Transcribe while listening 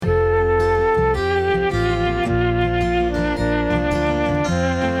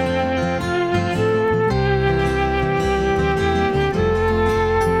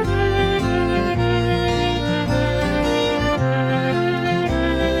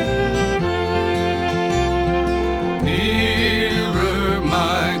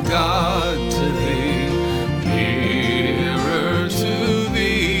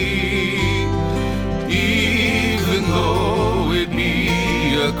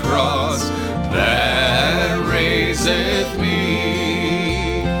cross that raiseth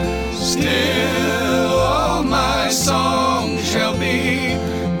me. Still all my song shall be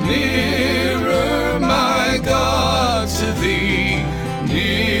nearer, my God, to thee.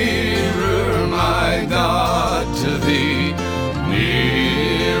 Nearer, my God, to thee.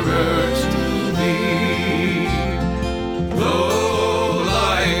 Nearer to thee. Though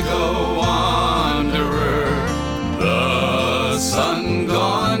like a wanderer, the sun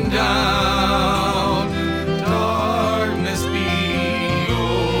gone down, darkness be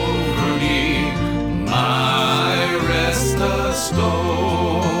over me, my rest a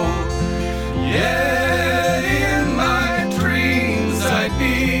stone. Yet in my dreams I'd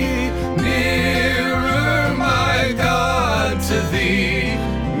be nearer, my God, to thee.